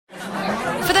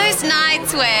Those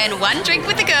nights when one drink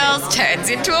with the girls turns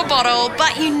into a bottle,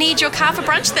 but you need your car for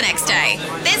brunch the next day.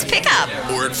 There's Pickup.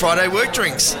 Or at Friday work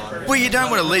drinks, where you don't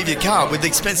want to leave your car with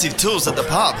expensive tools at the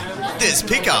pub. There's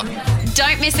Pickup.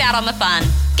 Don't miss out on the fun.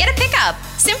 Get a Pickup.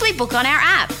 Simply book on our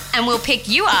app and we'll pick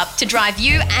you up to drive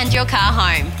you and your car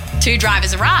home. 2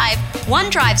 drivers arrive, one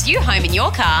drives you home in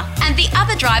your car and the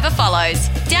other driver follows.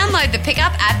 Download the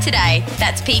Pickup app today.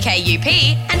 That's PKUP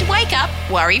and wake up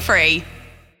worry-free.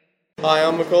 Hi,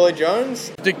 I'm Macaulay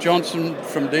Jones. Dick Johnson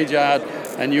from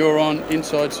DJR, and you're on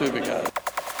Inside Supercars.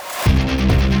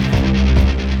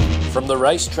 From the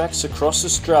racetracks across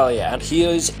Australia, and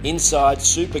here's Inside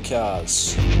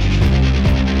Supercars.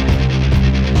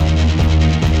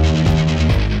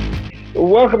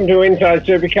 Welcome to Inside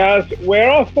Supercars. We're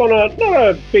off on not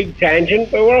a big tangent,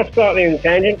 but we're off slightly on a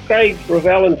tangent. Craig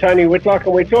Revell and Tony Whitlock,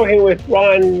 and we're talking with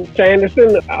Ryan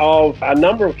Sanderson of a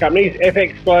number of companies,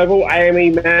 FX Global,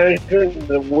 AME Management,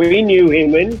 that we knew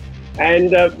him in,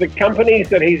 and the companies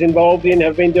that he's involved in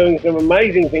have been doing some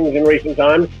amazing things in recent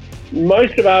times.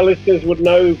 Most of our listeners would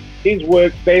know his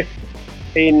work best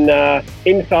in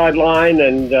Inside Line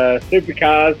and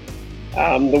Supercars,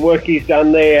 the work he's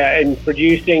done there in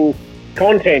producing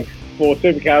content for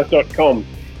supercars.com.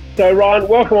 So Ryan,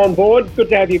 welcome on board. Good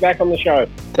to have you back on the show.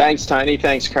 Thanks, Tony.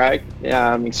 Thanks, Craig.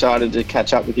 I'm excited to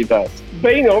catch up with you both.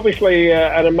 Been obviously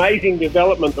an amazing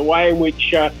development, the way in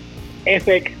which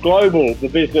FX Global, the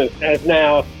business, has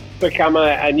now become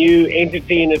a new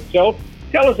entity in itself.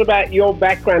 Tell us about your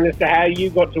background as to how you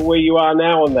got to where you are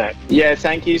now on that. Yeah,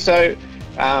 thank you. So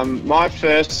my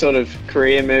first sort of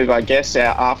career move, I guess,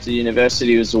 after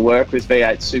university was to work with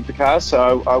V8 Supercars.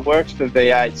 So I worked for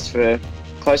V8s for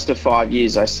close to 5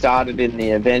 years. I started in the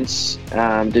events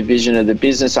division of the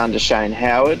business under Shane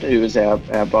Howard, who was our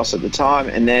boss at the time,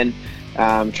 and then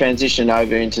transitioned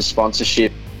over into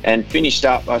sponsorship and finished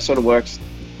up. I sort of worked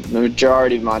the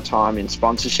majority of my time in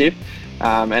sponsorship.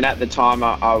 And at the time,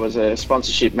 I was a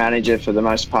sponsorship manager for the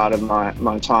most part of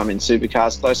my time in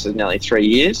Supercars, close to nearly 3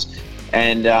 years.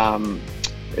 And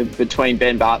between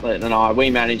Ben Bartlett and I, we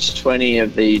managed 20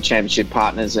 of the championship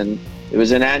partners, and it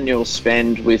was an annual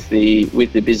spend with the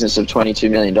business of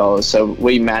 $22 million. So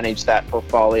we managed that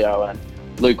portfolio, and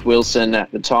Luke Wilson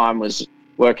at the time was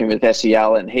working with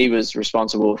SEL, and he was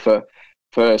responsible for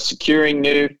securing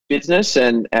new business.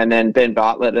 And then Ben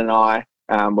Bartlett and I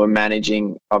were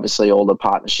managing, obviously, all the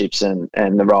partnerships and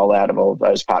the rollout of all of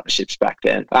those partnerships back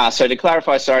then. So to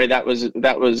clarify, sorry, that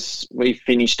was we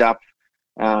finished up.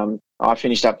 I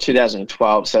finished up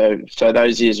 2012. So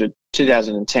those years were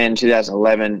 2010,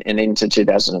 2011, and into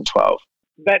 2012.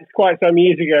 That's quite some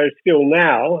years ago still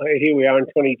now. Here we are in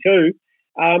 22.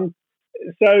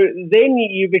 So then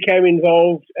you became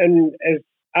involved, and as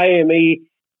AME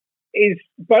is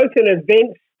both an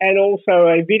event and also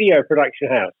a video production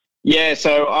house. Yeah,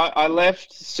 so I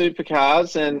left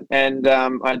Supercars and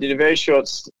I did a very short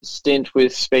stint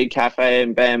with Speed Cafe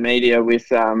and BAM Media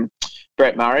with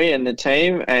Brett Murray and the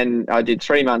team, and I did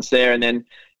 3 months there. And then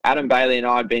Adam Bailey and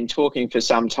I had been talking for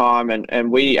some time,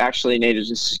 and we actually needed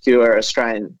to secure an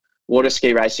Australian water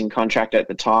ski racing contract at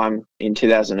the time in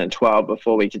 2012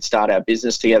 before we could start our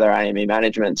business together, AME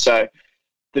Management. So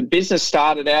the business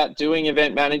started out doing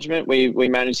event management. We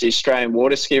managed the Australian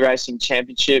Water Ski Racing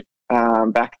Championship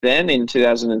back then in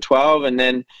 2012, and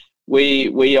then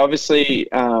we obviously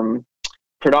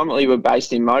predominantly were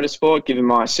based in motorsport, given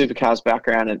my Supercars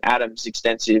background and Adam's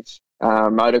extensive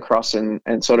motocross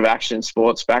and sort of action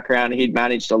sports background. He'd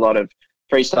managed a lot of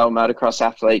freestyle motocross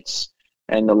athletes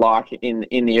and the like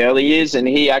in the early years, and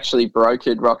he actually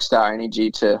brokered Rockstar Energy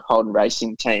to Holden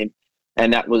Racing Team,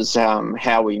 and that was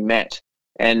how we met.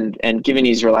 And given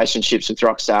his relationships with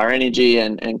Rockstar Energy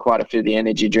and quite a few of the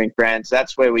energy drink brands,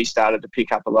 that's where we started to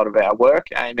pick up a lot of our work,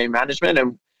 AME Management.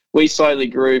 And we slowly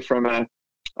grew from an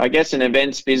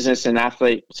events business and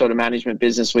athlete sort of management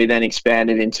business. We then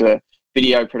expanded into a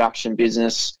video production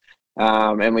business,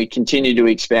 and we continue to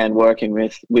expand working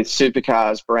with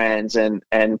Supercars brands. And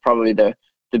probably the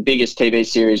biggest TV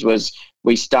series was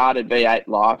we started V8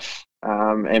 Life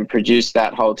and produced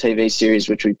that whole TV series,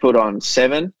 which we put on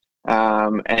 7.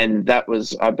 And that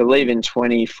was, I believe, in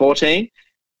 2014.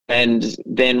 And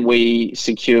then we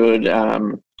secured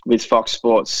with Fox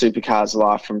Sports Supercars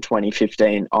Life from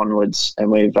 2015 onwards, and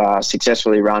we've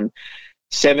successfully run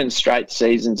 7 straight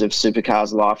seasons of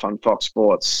Supercars Life on Fox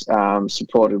Sports,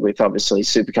 supported with obviously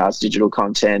Supercars digital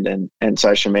content and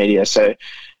social media. So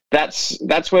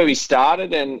that's where we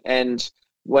started. And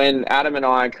when Adam and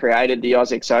I created the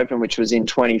AusX Open, which was in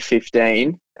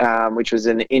 2015, which was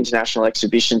an international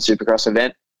exhibition Supercross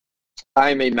event,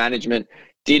 AME Management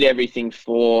did everything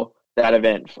for that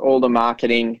event, all the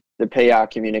marketing, the PR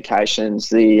communications,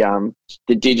 the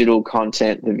digital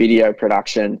content, the video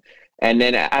production. And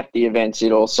then at the events,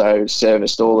 it also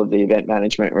serviced all of the event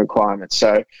management requirements.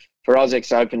 So for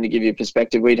AusX Open, to give you a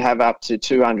perspective, we'd have up to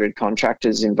 200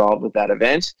 contractors involved with that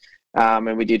event.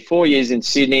 And we did 4 years in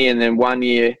Sydney and then 1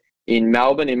 year in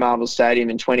Melbourne, in Marvel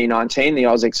Stadium in 2019. The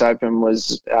AusX Open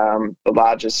was the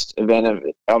largest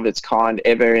event of its kind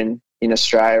ever in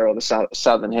Australia or the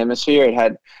Southern Hemisphere. It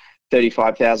had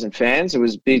 35,000 fans. It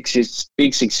was big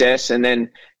success. And then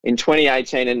in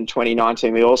 2018 and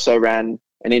 2019, we also ran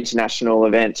an international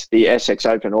event, the SX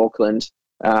Open Auckland,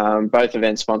 both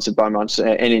events sponsored by Monster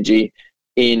Energy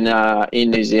in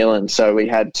New Zealand. So we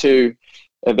had 2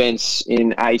 events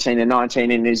in 18 and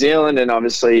 19 in New Zealand, and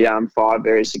obviously 5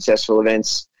 very successful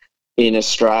events in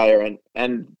Australia.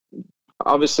 And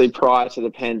obviously prior to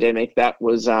the pandemic, that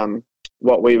was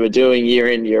what we were doing year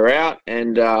in, year out.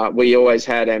 And we always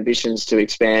had ambitions to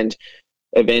expand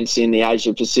events in the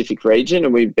Asia Pacific region,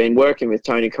 and we've been working with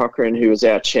Tony Cochrane, who was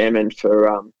our chairman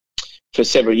for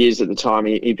several years at the time.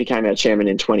 He became our chairman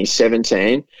in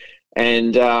 2017,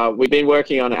 and we've been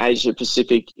working on Asia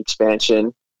Pacific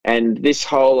expansion. And this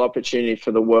whole opportunity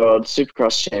for the World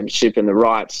Supercross Championship and the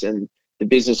rights and the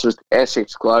business with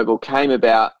Essex Global came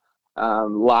about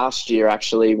last year,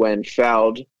 actually, when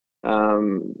Feld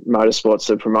Motorsports,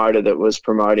 the promoter that was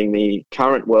promoting the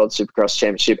current World Supercross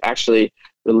Championship, actually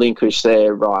relinquish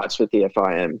their rights with the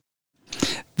FIM.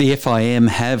 The FIM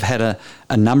have had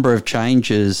a number of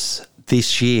changes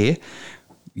this year.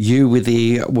 You with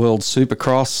the World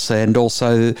Supercross and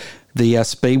also the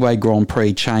Speedway Grand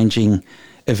Prix changing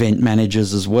event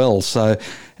managers as well. So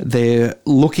they're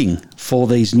looking for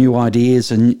these new ideas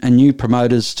and new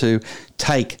promoters to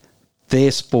take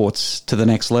their sports to the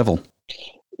next level.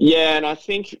 Yeah, and I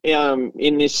think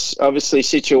in this, obviously,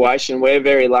 situation, we're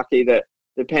very lucky that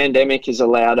the pandemic has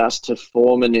allowed us to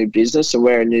form a new business, and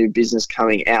we're a new business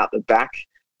coming out the back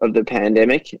of the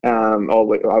pandemic.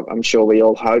 I'm sure we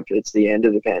all hope it's the end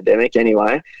of the pandemic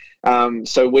anyway.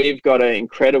 So we've got an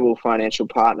incredible financial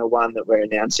partner, one that we're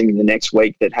announcing in the next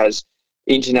week, that has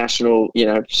international,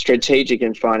 strategic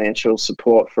and financial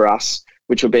support for us,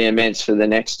 which will be immense for the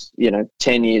next,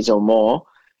 10 years or more.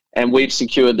 And we've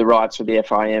secured the rights with the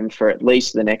FIM for at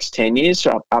least the next 10 years,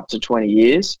 so up to 20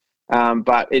 years.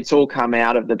 But it's all come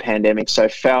out of the pandemic. So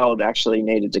Feld actually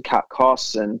needed to cut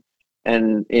costs, and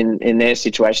in their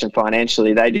situation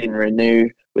financially, they didn't renew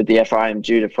with the FIM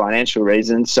due to financial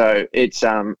reasons. So it's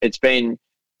been,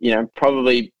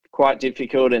 probably quite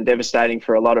difficult and devastating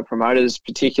for a lot of promoters,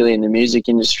 particularly in the music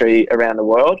industry around the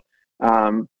world,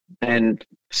 and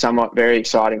somewhat very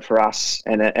exciting for us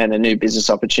and a new business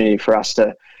opportunity for us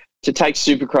to take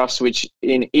Supercross, which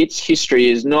in its history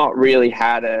has not really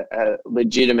had a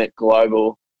legitimate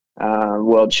global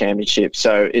world championship.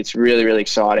 So it's really, really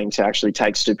exciting to actually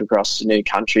take Supercross to new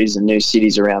countries and new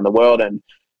cities around the world. And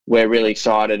we're really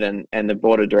excited. And the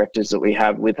board of directors that we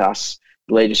have with us,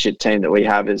 the leadership team that we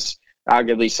have, is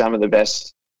arguably some of the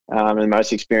best and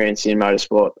most experienced in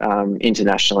motorsport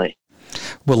internationally.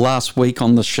 Well, last week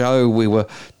on the show, we were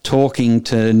talking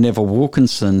to Neville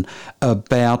Wilkinson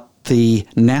about the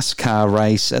NASCAR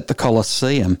race at the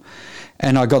Coliseum.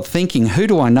 And I got thinking, who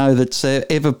do I know that's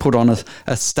ever put on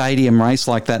a stadium race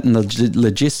like that and the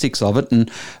logistics of it?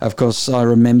 And, of course, I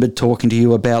remembered talking to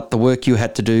you about the work you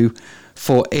had to do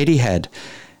for Etihad.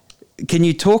 Can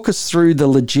you talk us through the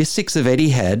logistics of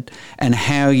Etihad and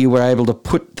how you were able to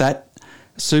put that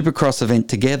Supercross event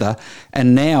together,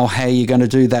 and now how you're going to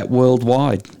do that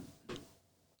worldwide?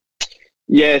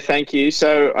 Yeah, thank you.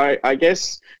 So I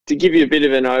guess to give you a bit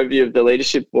of an overview of the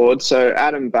leadership board, so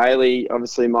Adam Bailey,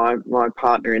 obviously my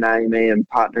partner in AME and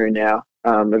partner in our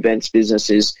events business,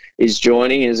 is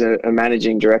joining as a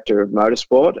managing director of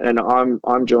motorsport, and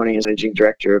I'm joining as managing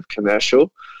director of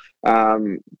commercial.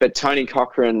 But Tony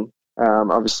Cochrane,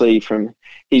 obviously from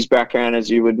his background, as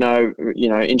you would know,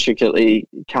 intricately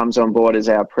comes on board as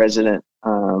our president.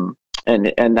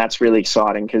 And that's really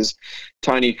exciting because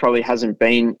Tony probably hasn't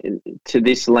been to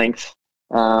this length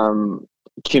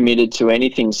committed to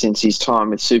anything since his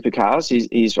time with Supercars.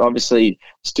 He's obviously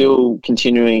still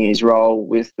continuing his role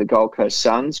with the Gold Coast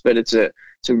Suns, but it's a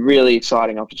really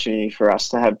exciting opportunity for us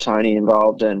to have Tony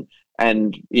involved and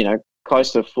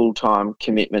close to a full-time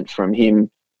commitment from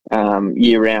him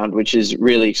year round, which is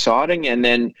really exciting. And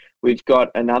then we've got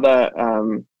another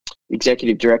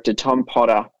executive director, Tom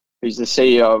Potter, who's the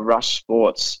CEO of Rush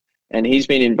Sports, and he's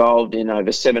been involved in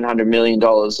over $700 million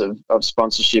of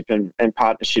sponsorship and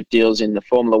partnership deals in the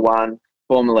Formula One,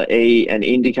 Formula E and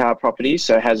IndyCar properties,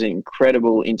 so has an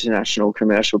incredible international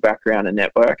commercial background and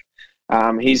network.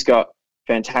 He's got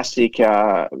fantastic,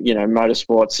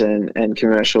 motorsports and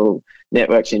commercial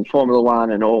networks in Formula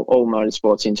One and all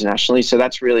motorsports internationally. So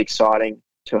that's really exciting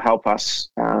to help us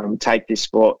take this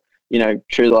sport,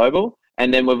 true global.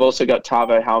 And then we've also got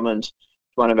Tavo Helmond,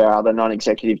 one of our other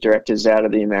non-executive directors out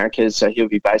of the Americas. So he'll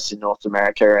be based in North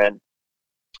America, and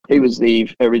he was the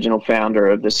original founder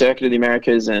of the Circuit of the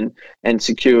Americas and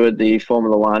secured the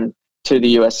Formula One to the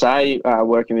USA,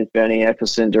 working with Bernie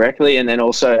Ecclestone directly, and then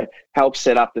also helped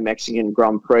set up the Mexican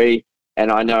Grand Prix,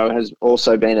 and I know has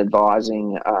also been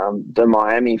advising the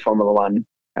Miami Formula One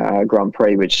Grand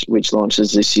Prix, which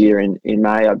launches this year in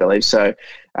May, I believe. So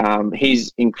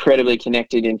he's incredibly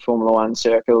connected in Formula One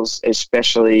circles,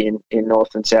 especially in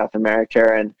North and South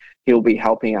America, and he'll be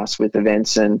helping us with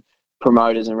events and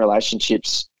promoters and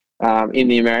relationships in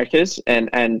the Americas.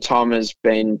 And Tom has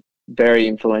been very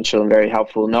influential and very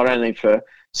helpful, not only for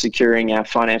securing our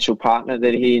financial partner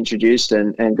that he introduced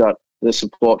and got the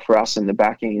support for us and the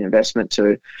backing and investment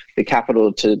to the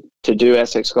capital to do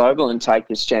SX Global and take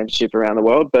this championship around the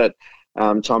world. But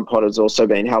Tom Potter's also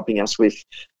been helping us with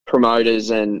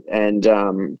promoters and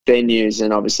venues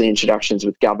and obviously introductions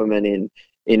with government in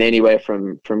anywhere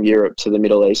from Europe to the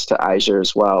Middle East to Asia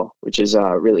as well, which is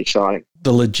really exciting.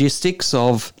 The logistics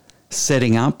of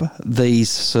setting up these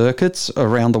circuits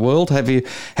around the world, have you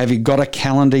got a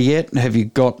calendar yet? Have you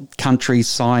got countries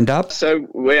signed up? So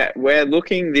we're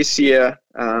looking this year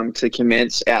to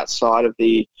commence outside of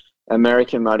the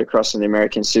American Motocross and the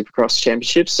American Supercross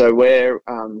Championships. So we're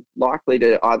likely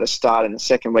to either start in the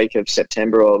second week of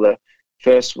September or the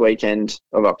first weekend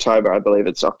of October. I believe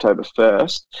it's October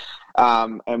 1st.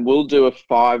 And we'll do a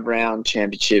 5-round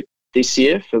championship this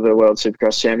year for the World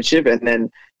Supercross Championship, and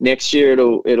then next year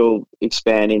it'll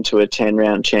expand into a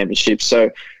 10-round championship. So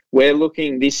we're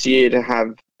looking this year to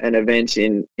have an event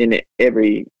in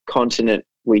every continent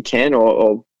we can,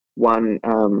 or one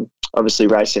obviously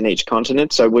race in each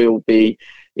continent. So we'll be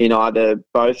in either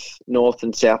both North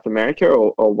and South America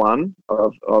or one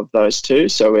of those two.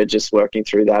 So we're just working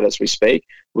through that as we speak.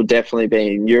 We'll definitely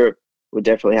be in Europe. We'll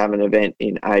definitely have an event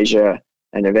in Asia,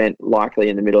 an event likely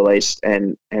in the Middle East,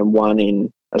 and one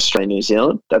in Australia, New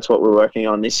Zealand. That's what we're working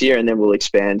on this year, and then we'll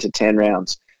expand to 10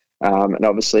 rounds and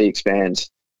obviously expand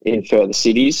in further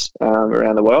cities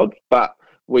around the world. But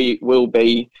we will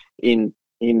be in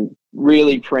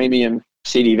really premium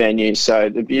city venues. So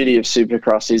the beauty of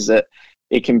Supercross is that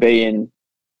it can be in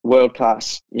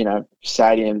world-class,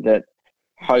 stadium that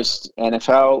host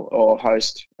NFL or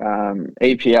host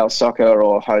EPL soccer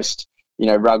or host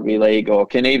rugby league, or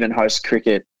can even host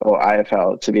cricket or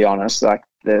AFL, to be honest. Like,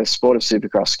 the sport of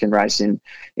Supercross can race in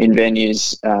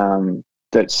venues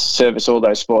that service all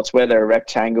those sports, whether a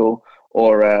rectangle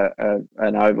or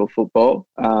an oval football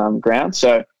ground.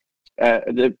 So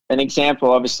an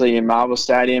example, obviously, in Marvel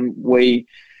Stadium, we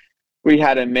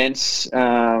had immense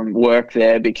work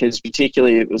there because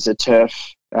particularly it was a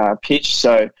turf pitch.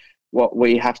 So what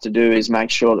we have to do is make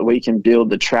sure that we can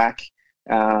build the track,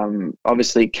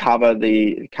 obviously cover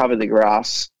the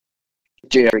grass,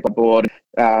 board,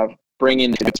 bring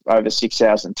in over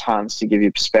 6,000 tonnes to give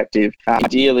you perspective,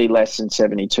 ideally less than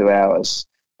 72 hours.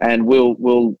 And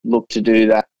we'll look to do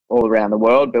that all around the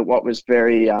world. But what was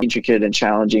very intricate and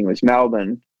challenging with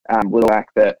Melbourne was the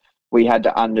fact that we had to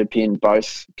underpin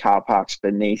both car parks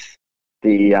beneath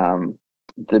the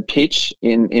pitch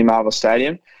in Marvel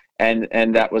Stadium.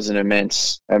 And that was an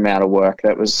immense amount of work.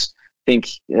 That was, I think,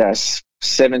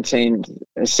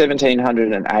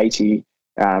 1,780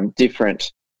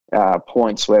 different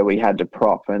points where we had to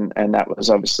prop, and that was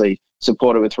obviously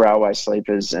supported with railway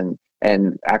sleepers and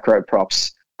acro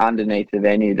props underneath the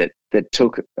venue that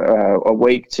took a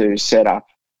week to set up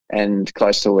and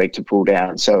close to a week to pull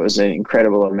down. So it was an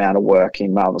incredible amount of work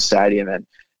in Marvel Stadium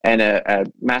and a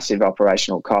massive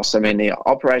operational cost. I mean, the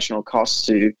operational costs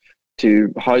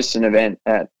to host an event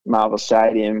at Marvel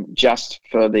Stadium just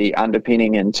for the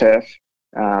underpinning and turf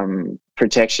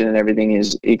protection and everything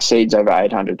exceeds over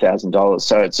 $800,000.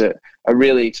 So it's a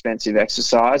really expensive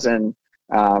exercise, and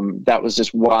that was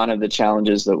just one of the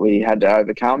challenges that we had to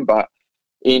overcome. But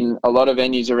in a lot of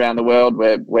venues around the world,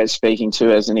 we're speaking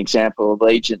to, as an example,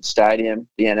 Allegiant Stadium,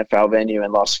 the NFL venue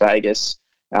in Las Vegas.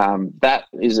 That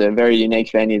is a very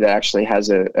unique venue that actually has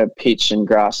a pitch and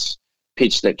grass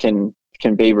pitch that can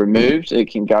be removed.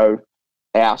 It can go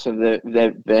out of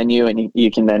the venue and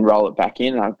you can then roll it back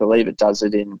in. I believe it does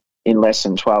it in less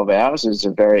than 12 hours. It's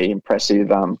a very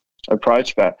impressive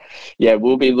approach. But yeah,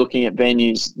 we'll be looking at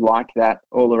venues like that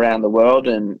all around the world,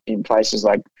 and in places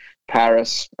like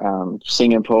Paris,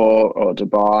 Singapore or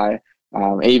Dubai,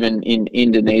 even in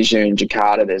Indonesia, in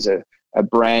Jakarta. There's a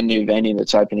brand new venue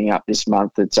that's opening up this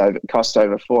month that's cost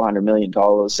over $400 million,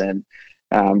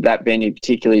 That venue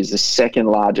particularly is the second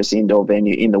largest indoor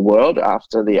venue in the world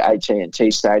after the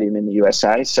AT&T Stadium in the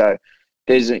USA. So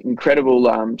there's incredible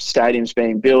stadiums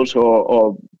being built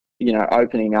or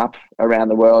opening up around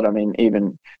the world. I mean,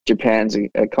 even Japan's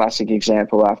a classic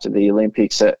example after the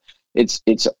Olympics. That it's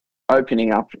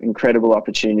opening up incredible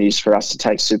opportunities for us to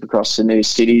take Supercross to new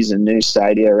cities and new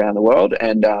stadia around the world.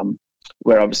 And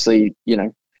we're obviously,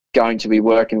 going to be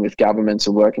working with governments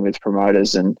and working with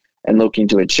promoters and looking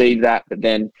to achieve that. But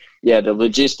then, the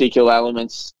logistical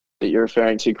elements that you're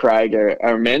referring to, Craig,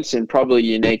 are immense and probably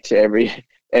unique to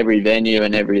every venue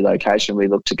and every location we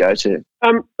look to go to.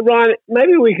 Ryan,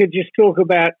 maybe we could just talk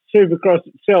about Supercross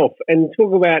itself and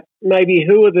talk about maybe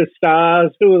who are the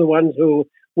stars, who are the ones who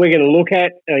we're going to look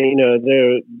at.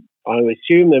 I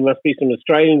assume there must be some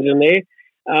Australians in there.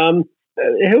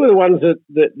 Who are the ones that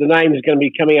the name is going to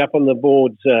be coming up on the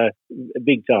boards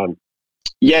big time?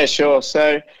 Yeah, sure.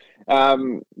 So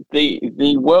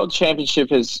the World Championship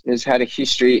has had a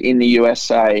history in the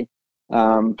USA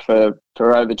for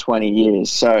over 20 years.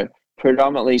 So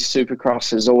predominantly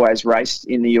Supercross has always raced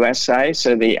in the USA.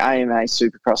 So the AMA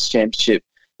Supercross Championship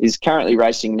is currently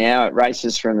racing now. It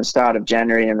races from the start of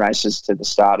January and races to the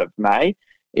start of May.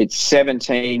 It's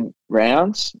 17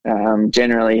 rounds,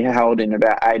 generally held in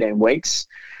about 18 weeks.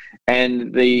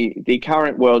 And the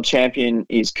current world champion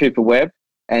is Cooper Webb.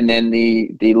 And then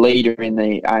the leader in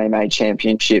the AMA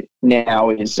Championship now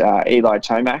is Eli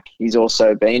Tomac. He's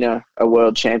also been a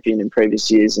world champion in previous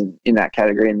years in that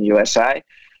category in the USA.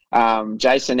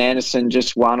 Jason Anderson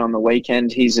just won on the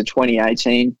weekend. He's a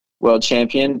 2018 world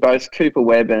champion. Both Cooper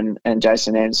Webb and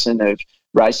Jason Anderson have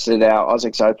raced at our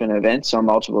AUS-X Open events on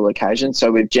multiple occasions.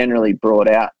 So we've generally brought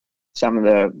out some of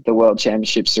the world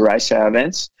championships to race our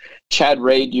events. Chad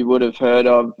Reed, you would have heard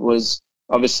of, was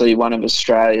obviously one of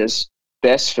Australia's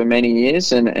best for many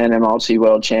years and a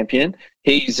multi-world champion.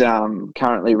 He's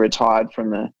currently retired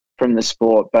from the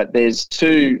sport, but there's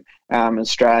two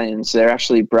Australians. They're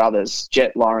actually brothers,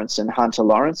 Jet Lawrence and Hunter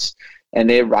Lawrence, and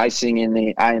they're racing in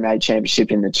the AMA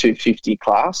Championship in the 250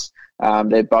 class.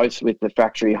 They're both with the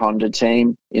factory Honda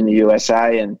team in the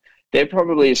USA, and they're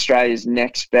probably Australia's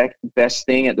next best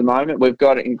thing at the moment. We've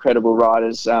got incredible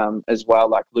riders as well,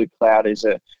 like Luke Cloud, who's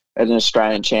an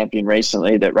Australian champion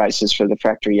recently that races for the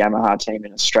factory Yamaha team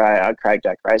in Australia, Craig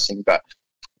Dack Racing. But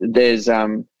there's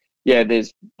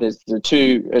the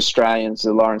two Australians,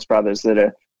 the Lawrence brothers,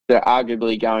 they're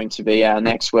arguably going to be our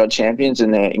next world champions,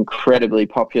 and they're incredibly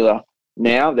popular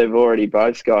now. They've already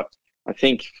both got, I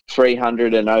think,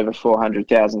 300 and over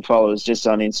 400,000 followers just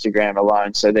on Instagram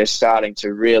alone. So they're starting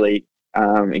to really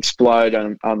explode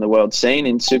on the world scene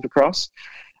in Supercross.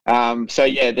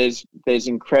 There's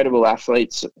incredible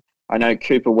athletes. I know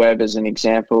Cooper Webb, as an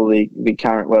example, the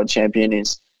current world champion,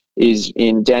 is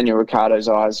in Daniel Ricciardo's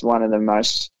eyes one of the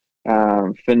most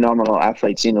phenomenal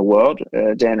athletes in the world.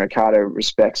 Dan Ricciardo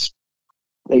respects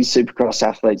these Supercross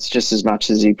athletes just as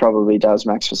much as he probably does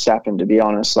Max Verstappen, to be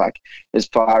honest. Like, as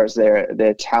far as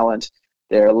their talent,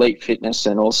 their elite fitness,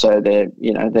 and also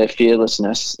their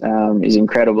fearlessness is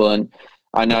incredible. And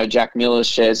I know Jack Miller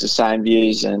shares the same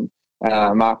views, and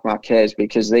Marc Marquez,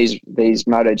 because these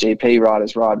MotoGP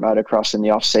riders ride motocross in the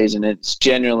off season. It's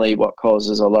generally what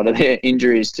causes a lot of their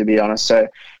injuries, to be honest. So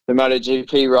the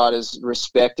MotoGP riders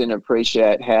respect and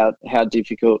appreciate how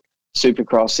difficult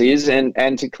Supercross is.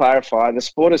 And to clarify, the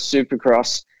sport of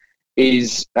Supercross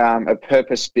is a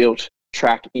purpose-built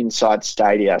track inside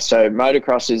stadia. So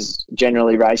motocross is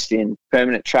generally raced in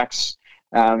permanent tracks,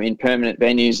 in permanent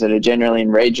venues that are generally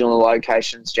in regional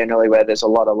locations, generally where there's a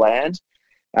lot of land.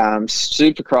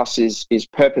 Supercross is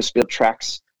purpose-built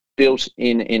tracks built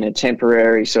in a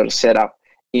temporary sort of setup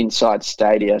inside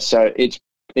stadia. So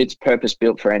it's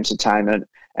purpose-built for entertainment,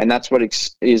 and that's what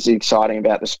is exciting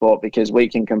about the sport, because we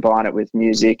can combine it with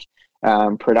music,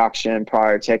 production,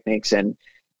 pyrotechnics, and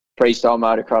freestyle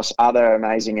motocross, other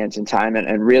amazing entertainment,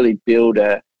 and really build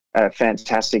a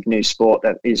fantastic new sport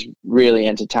that is really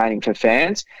entertaining for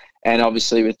fans. And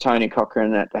obviously with Tony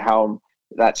Cochrane at the helm,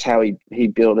 that's how he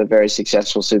built a very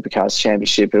successful Supercars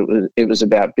Championship. It was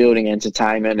about building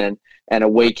entertainment and a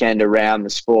weekend around the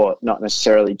sport, not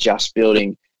necessarily just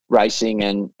building racing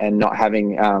and not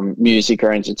having music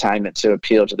or entertainment to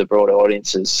appeal to the broader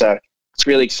audiences. So it's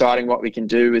really exciting what we can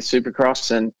do with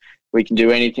Supercross, and we can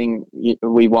do anything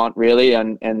we want, really.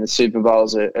 And the Super Bowl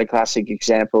is a classic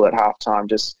example at halftime.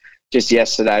 Just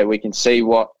yesterday, we can see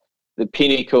what the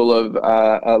pinnacle of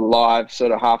a live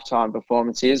sort of halftime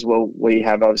performance is. Well, we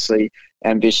have obviously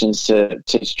ambitions to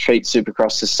treat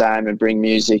Supercross the same and bring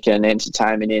music and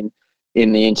entertainment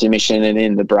in the intermission and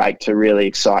in the break to really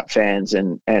excite fans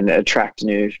and attract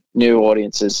new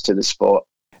audiences to the sport.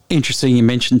 Interesting you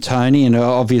mentioned Tony, and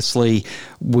obviously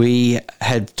we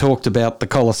had talked about the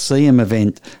Coliseum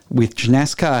event which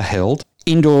NASCAR held.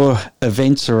 Indoor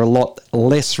events are a lot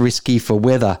less risky for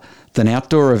weather than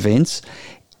outdoor events.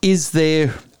 Is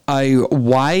there a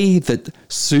way that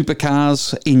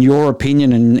supercars, in your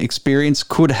opinion and experience,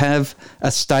 could have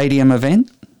a stadium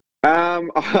event?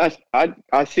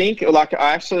 I think, like,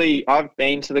 I've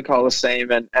been to the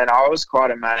Coliseum and I was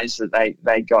quite amazed that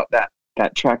they got that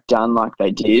track done like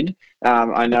they did.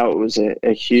 I know it was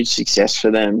a huge success for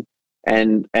them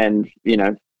and you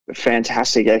know, a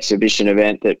fantastic exhibition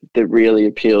event that really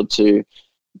appealed to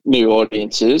new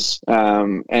audiences.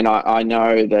 And I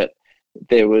know that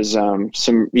there was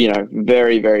some, you know,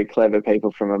 very, very clever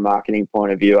people from a marketing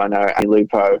point of view. I know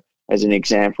Lupo, as an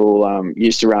example,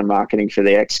 used to run marketing for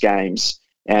the X Games.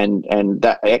 And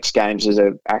that X Games is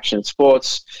an action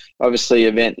sports, obviously,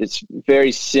 event. It's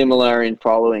very similar in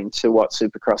following to what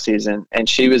Supercross is. And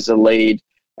she was the lead,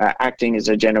 acting as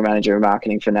a general manager of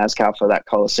marketing for NASCAR for that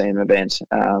Coliseum event.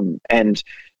 And,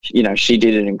 you know, she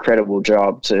did an incredible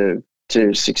job to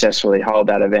successfully hold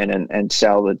that event and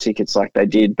sell the tickets like they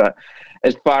did. But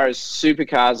as far as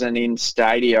supercars and in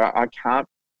stadia, I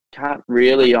can't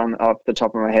really off the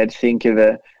top of my head think of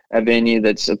a venue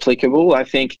that's applicable. I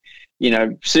think, you know,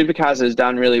 Supercars has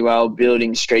done really well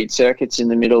building street circuits in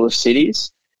the middle of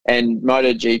cities, and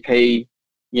MotoGP,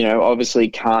 you know, obviously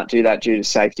can't do that due to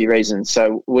safety reasons.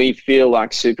 So we feel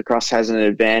like Supercross has an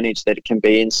advantage that it can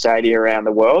be in stadia around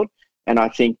the world. And I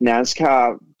think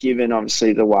NASCAR, given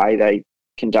obviously the way they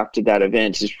conducted that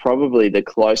event, is probably the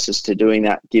closest to doing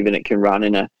that, given it can run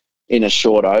in a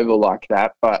short oval like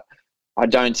that. But I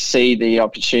don't see the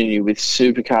opportunity with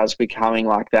Supercars becoming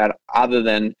like that, other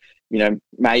than, you know,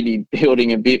 maybe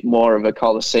building a bit more of a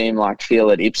Coliseum-like feel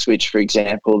at Ipswich, for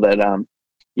example, that,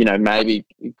 you know, maybe,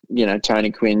 you know, Tony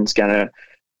Quinn's going to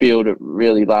build a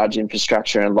really large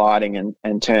infrastructure and lighting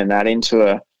and turn that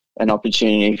into an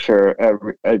opportunity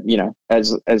for, you know,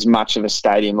 as much of a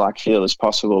stadium-like feel as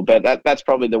possible. But that's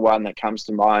probably the one that comes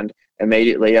to mind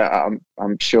immediately. I'm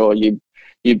sure you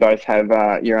both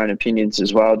have your own opinions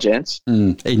as well, gents.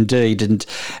 Indeed. And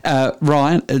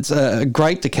Ryan, it's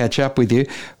great to catch up with you.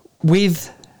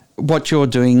 With what you're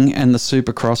doing and the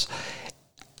Supercross,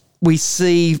 we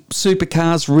see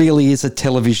Supercars really is a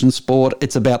television sport.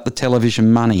 It's about the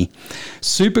television money.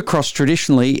 Supercross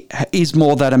traditionally is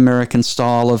more that American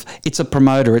style of, it's a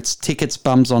promoter, it's tickets,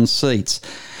 bums on seats.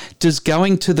 Does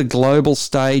going to the global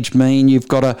stage mean you've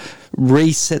got to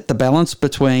reset the balance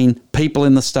between people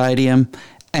in the stadium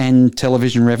and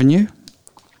television revenue?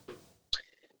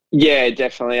 Yeah,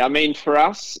 definitely. I mean, for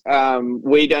us,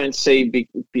 we don't see,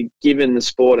 given the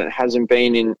sport, it hasn't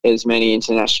been in as many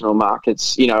international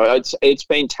markets. You know, it's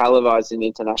been televised in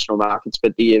international markets,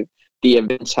 but the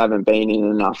events haven't been in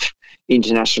enough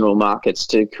international markets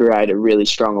to create a really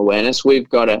strong awareness. We've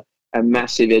got a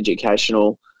massive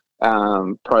educational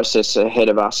process ahead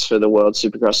of us for the World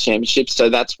Supercross Championships. So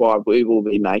that's why we will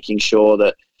be making sure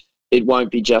that it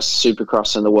won't be just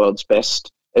Supercross and the world's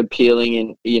best appealing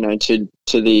in, you know, to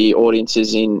the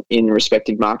audiences in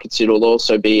respective markets. It'll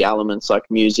also be elements like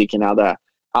music and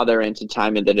other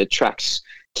entertainment that attracts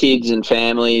kids and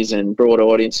families and broad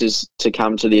audiences to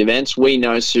come to the events. We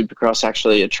know Supercross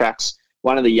actually attracts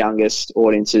one of the youngest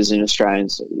audiences in Australian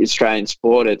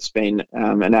sport. It's been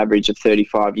an average of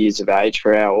 35 years of age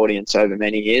for our audience over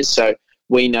many years. So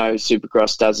we know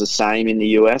Supercross does the same in the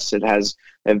US. It has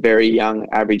a very young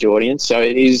average audience. So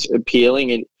it is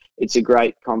appealing. It's a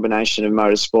great combination of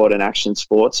motorsport and action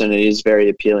sports, and it is very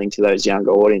appealing to those younger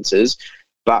audiences.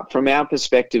 But from our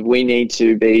perspective, we need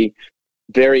to be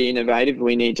very innovative.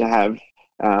 We need to have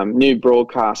new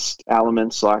broadcast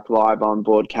elements like live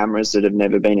on-board cameras that have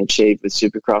never been achieved with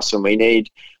Supercross, and we need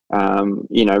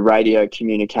you know, radio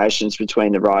communications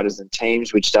between the riders and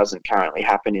teams, which doesn't currently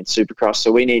happen in Supercross.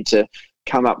 So we need to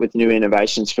come up with new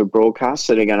innovations for broadcasts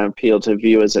that are going to appeal to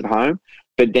viewers at home.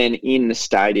 But then in the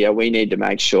stadia, we need to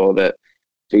make sure that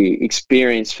the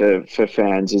experience for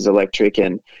fans is electric,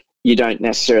 and you don't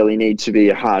necessarily need to be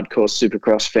a hardcore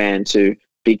Supercross fan to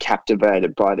be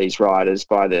captivated by these riders,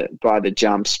 by the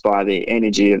jumps, by the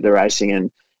energy of the racing,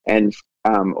 and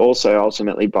also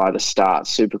ultimately by the start.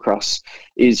 Supercross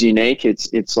is unique.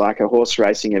 It's like a horse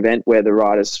racing event where the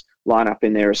riders line up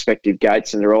in their respective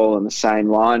gates and they're all in the same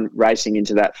line racing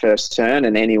into that first turn,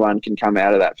 and anyone can come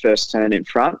out of that first turn in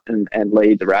front and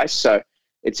lead the race. So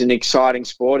it's an exciting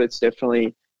sport. It's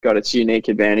definitely got its unique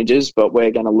advantages, but we're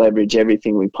going to leverage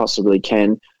everything we possibly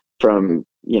can from,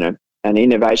 you know, an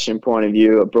innovation point of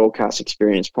view, a broadcast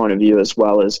experience point of view, as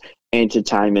well as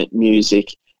entertainment,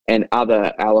 music, and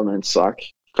other elements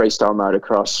like freestyle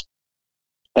motocross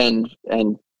and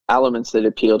elements that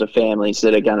appeal to families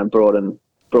that are going to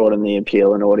broaden the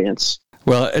appeal and audience.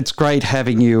 Well, it's great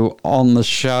having you on the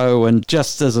show. And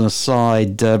just as an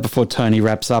aside, before Tony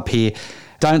wraps up here,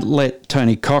 don't let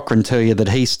Tony Cochran tell you that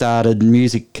he started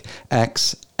music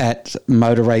acts at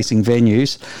motor racing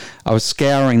venues. I was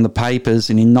scouring the papers,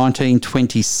 and in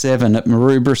 1927 at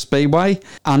Maroubra Speedway,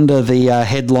 under the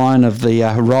headline of the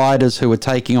riders who were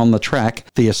taking on the track,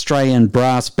 the Australian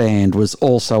Brass Band was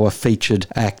also a featured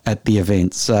act at the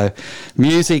event. So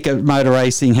music at motor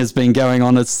racing has been going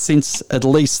on since at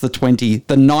least the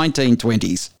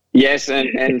 1920s. Yes,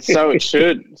 and so it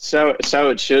should. So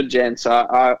it should, gents.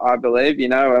 I believe,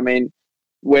 I mean,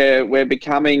 we're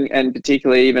becoming, and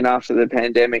particularly even after the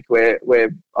pandemic,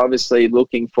 we're obviously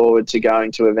looking forward to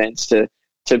going to events to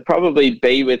probably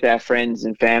be with our friends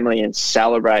and family and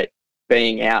celebrate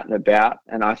being out and about.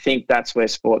 And I think that's where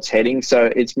sport's heading.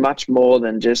 So it's much more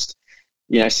than just,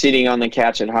 sitting on the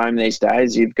couch at home these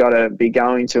days. You've got to be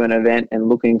going to an event and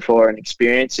looking for an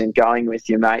experience and going with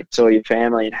your mates or your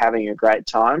family and having a great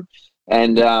time.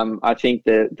 And I think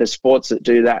the sports that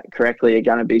do that correctly are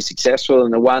going to be successful,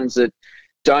 and the ones that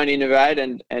don't innovate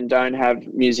and don't have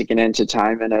music and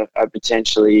entertainment are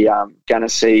potentially going to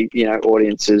see,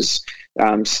 audiences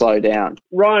slow down.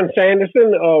 Ryan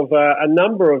Sanderson, of a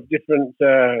number of different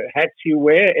hats you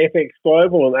wear, FX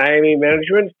Global and AME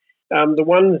Management. The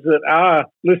ones that our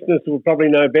listeners will probably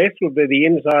know best would be the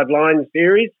Inside Line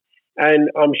series, and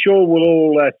I'm sure we'll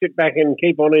all sit back and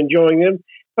keep on enjoying them,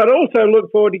 but also look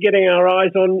forward to getting our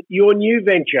eyes on your new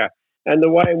venture and the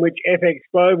way in which FX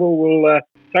Global will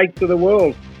take to the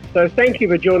world. So thank you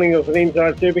for joining us on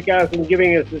Inside Supercars and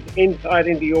giving us this insight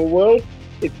into your world.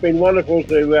 It's been wonderful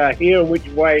to hear in which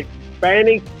way it's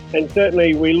expanding, and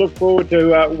certainly we look forward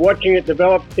to watching it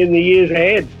develop in the years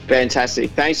ahead.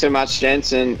 Fantastic. Thanks so much,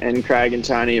 gents, and Craig and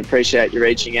Tony. Appreciate you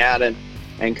reaching out, and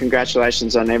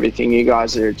congratulations on everything you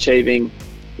guys are achieving,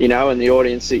 and the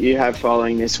audience that you have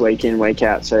following this week in, week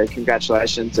out. So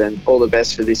congratulations and all the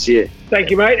best for this year. Thank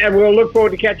you, mate, and we'll look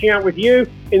forward to catching up with you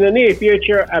in the near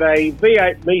future at a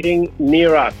V8 meeting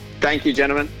near us. Thank you,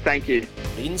 gentlemen. Thank you.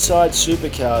 Inside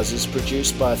Supercars is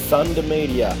produced by Thunder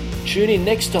Media. Tune in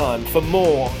next time for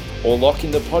more, or lock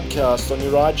in the podcast on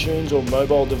your iTunes or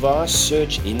mobile device.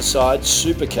 Search Inside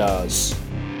Supercars.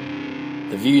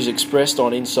 The views expressed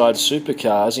on Inside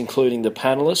Supercars, including the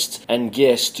panellists and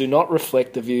guests, do not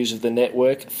reflect the views of the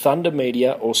network, Thunder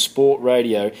Media or Sport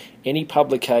Radio. Any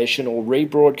publication or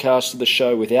rebroadcast of the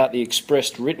show without the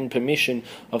expressed written permission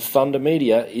of Thunder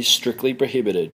Media is strictly prohibited.